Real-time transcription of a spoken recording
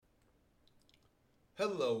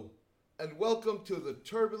Hello, and welcome to the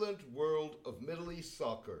Turbulent World of Middle East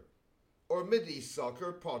Soccer, or Mideast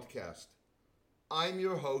Soccer podcast. I'm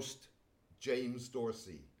your host, James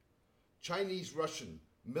Dorsey. Chinese-Russian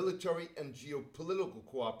military and geopolitical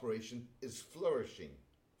cooperation is flourishing,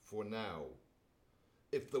 for now.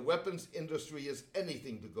 If the weapons industry is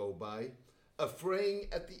anything to go by, a fraying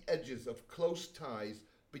at the edges of close ties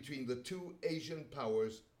between the two Asian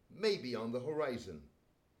powers may be on the horizon.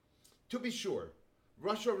 To be sure,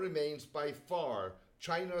 Russia remains by far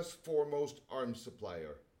China's foremost arms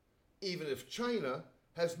supplier, even if China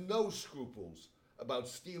has no scruples about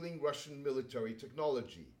stealing Russian military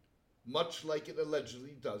technology, much like it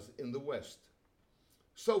allegedly does in the West.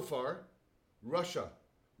 So far, Russia,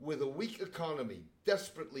 with a weak economy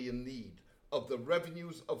desperately in need of the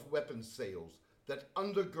revenues of weapons sales that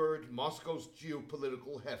undergird Moscow's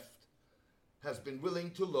geopolitical heft, has been willing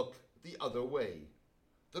to look the other way.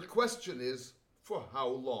 The question is, for how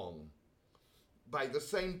long? By the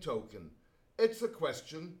same token, it's a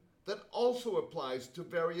question that also applies to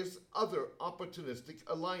various other opportunistic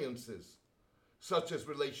alliances, such as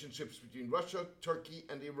relationships between Russia, Turkey,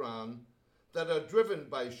 and Iran, that are driven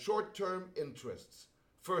by short-term interests,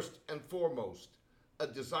 first and foremost, a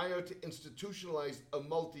desire to institutionalize a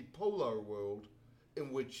multipolar world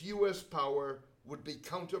in which US power would be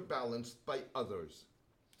counterbalanced by others.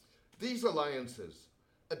 These alliances,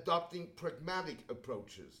 adopting pragmatic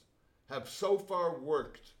approaches, have so far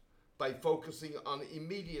worked by focusing on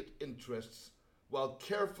immediate interests while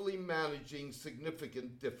carefully managing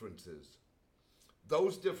significant differences.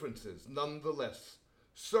 Those differences, nonetheless,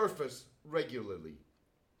 surface regularly.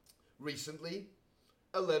 Recently,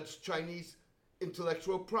 alleged Chinese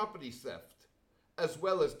intellectual property theft, as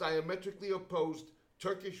well as diametrically opposed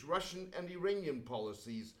Turkish, Russian, and Iranian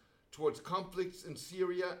policies towards conflicts in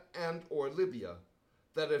Syria and or Libya,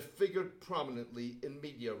 that have figured prominently in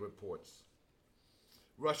media reports.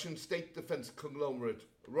 Russian state defense conglomerate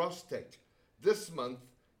Rostec this month,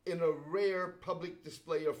 in a rare public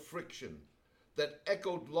display of friction that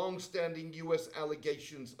echoed long-standing US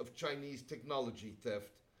allegations of Chinese technology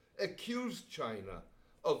theft, accused China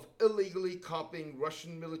of illegally copying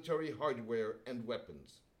Russian military hardware and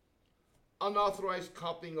weapons. Unauthorized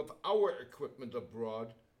copying of our equipment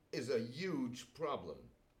abroad is a huge problem.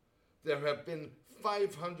 There have been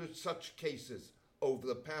 500 such cases over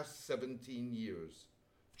the past 17 years.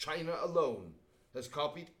 China alone has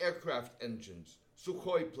copied aircraft engines,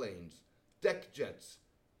 Sukhoi planes, deck jets,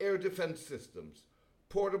 air defense systems,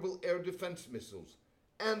 portable air defense missiles,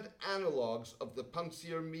 and analogs of the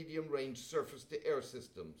Pantsir medium-range surface-to-air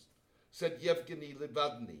systems, said Yevgeny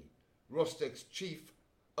Livadny, Rostec's chief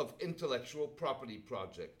of intellectual property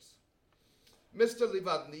projects. Mr.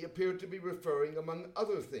 Livadny appeared to be referring, among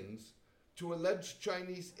other things, to alleged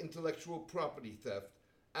Chinese intellectual property theft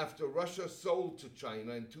after Russia sold to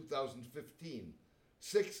China in 2015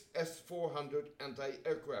 6 S-400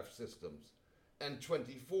 anti-aircraft systems and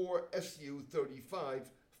 24 Su-35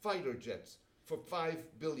 fighter jets for $5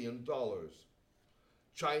 billion.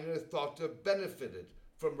 China thought to have benefited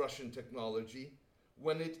from Russian technology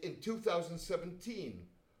when it, in 2017,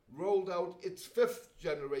 rolled out its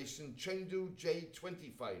fifth-generation Chengdu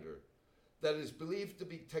J-20 fighter that is believed to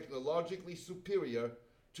be technologically superior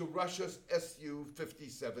to Russia's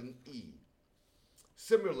Su-57E.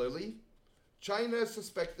 Similarly, China is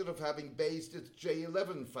suspected of having based its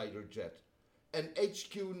J-11 fighter jet and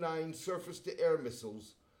HQ-9 surface-to-air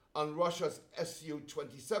missiles on Russia's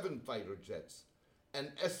Su-27 fighter jets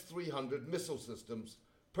and S-300 missile systems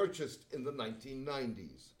purchased in the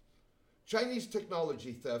 1990s. Chinese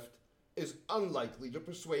technology theft is unlikely to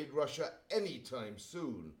persuade Russia anytime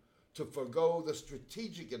soon to forgo the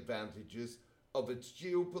strategic advantages of its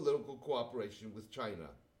geopolitical cooperation with China.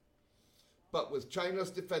 But with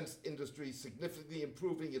China's defense industry significantly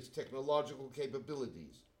improving its technological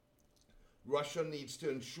capabilities, Russia needs to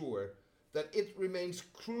ensure that it remains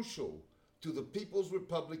crucial to the People's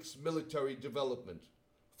Republic's military development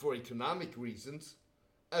for economic reasons,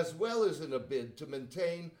 as well as in a bid to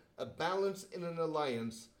maintain a balance in an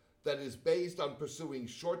alliance that is based on pursuing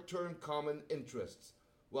short-term common interests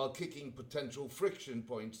while kicking potential friction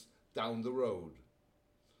points down the road.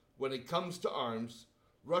 When it comes to arms,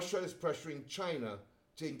 Russia is pressuring China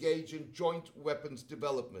to engage in joint weapons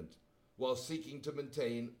development while seeking to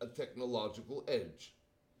maintain a technological edge.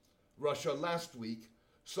 Russia last week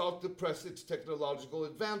sought to press its technological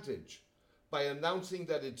advantage by announcing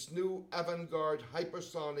that its new Avangard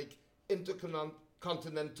hypersonic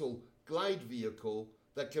intercontinental glide vehicle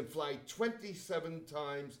that can fly 27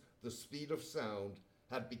 times the speed of sound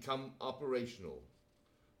had become operational,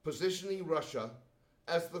 positioning Russia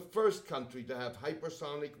As the first country to have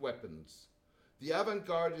hypersonic weapons, the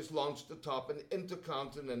Avangard is launched atop an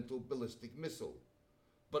intercontinental ballistic missile.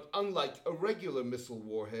 But unlike a regular missile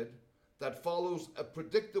warhead that follows a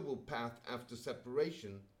predictable path after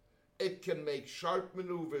separation, it can make sharp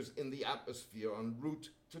maneuvers in the atmosphere en route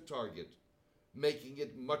to target, making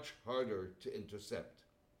it much harder to intercept.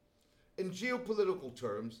 In geopolitical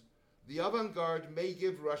terms, the Avangard may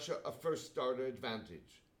give Russia a first starter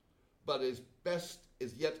advantage, but is best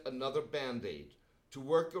is yet another band-aid to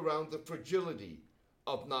work around the fragility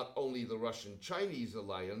of not only the Russian-Chinese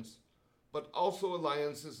alliance, but also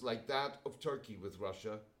alliances like that of Turkey with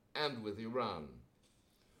Russia and with Iran.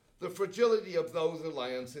 The fragility of those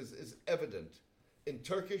alliances is evident in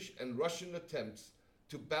Turkish and Russian attempts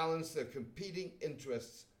to balance their competing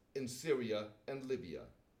interests in Syria and Libya.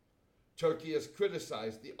 Turkey has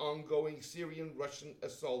criticized the ongoing Syrian-Russian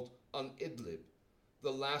assault on Idlib,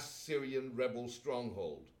 the last Syrian rebel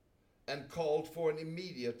stronghold, and called for an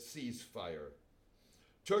immediate ceasefire.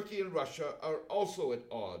 Turkey and Russia are also at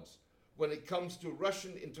odds when it comes to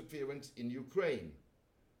Russian interference in Ukraine,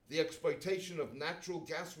 the exploitation of natural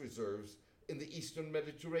gas reserves in the eastern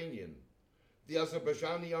Mediterranean, the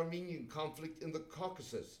Azerbaijani-Armenian conflict in the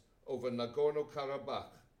Caucasus over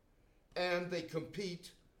Nagorno-Karabakh, and they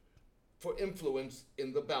compete for influence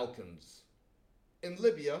in the Balkans. In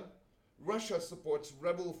Libya, Russia supports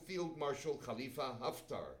rebel Field Marshal Khalifa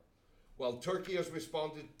Haftar, while Turkey has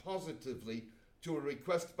responded positively to a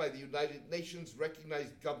request by the United Nations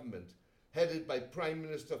recognized government headed by Prime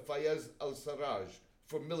Minister Fayez al-Sarraj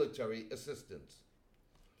for military assistance.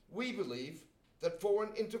 We believe that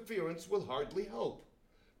foreign interference will hardly help,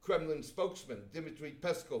 Kremlin spokesman Dmitry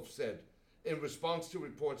Peskov said in response to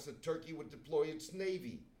reports that Turkey would deploy its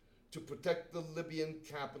navy to protect the Libyan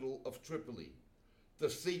capital of Tripoli, the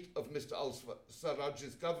seat of Mr.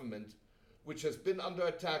 al-Sarraj's government, which has been under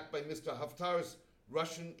attack by Mr. Haftar's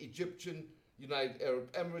Russian, Egyptian, United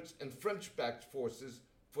Arab Emirates, and French-backed forces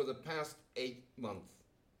for the past 8 months.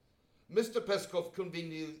 Mr. Peskov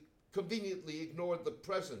conveniently ignored the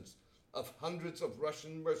presence of hundreds of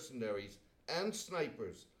Russian mercenaries and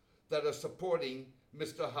snipers that are supporting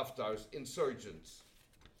Mr. Haftar's insurgents.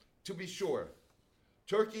 To be sure,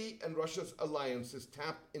 Turkey and Russia's alliances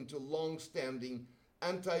tap into long-standing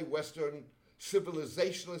anti-Western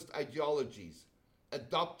civilizationist ideologies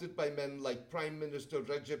adopted by men like Prime Minister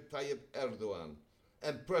Recep Tayyip Erdogan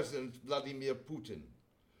and President Vladimir Putin,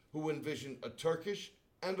 who envision a Turkish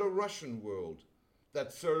and a Russian world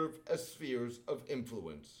that serve as spheres of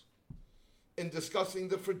influence. In discussing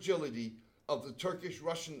the fragility of the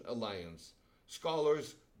Turkish-Russian alliance,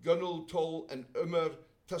 scholars Gönül Tol and Ömer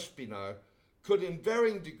Taşpınar could in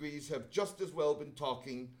varying degrees have just as well been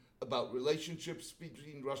talking about relationships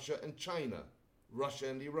between Russia and China, Russia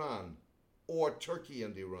and Iran, or Turkey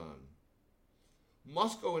and Iran.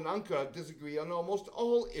 Moscow and Ankara disagree on almost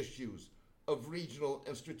all issues of regional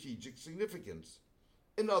and strategic significance.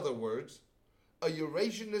 In other words, a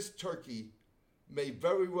Eurasianist Turkey may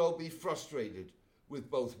very well be frustrated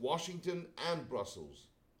with both Washington and Brussels,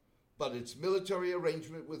 but its military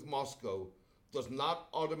arrangement with Moscow does not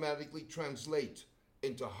automatically translate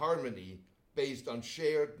into harmony based on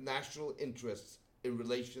shared national interests in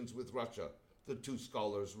relations with Russia, the two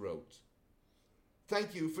scholars wrote.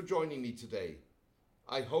 Thank you for joining me today.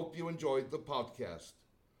 I hope you enjoyed the podcast.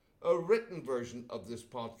 A written version of this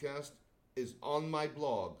podcast is on my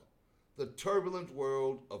blog, The Turbulent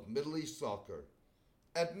World of Middle East Soccer,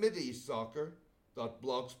 at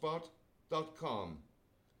mideastsoccer.blogspot.com.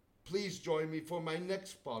 Please join me for my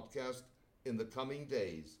next podcast in the coming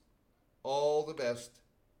days. All the best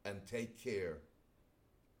and take care.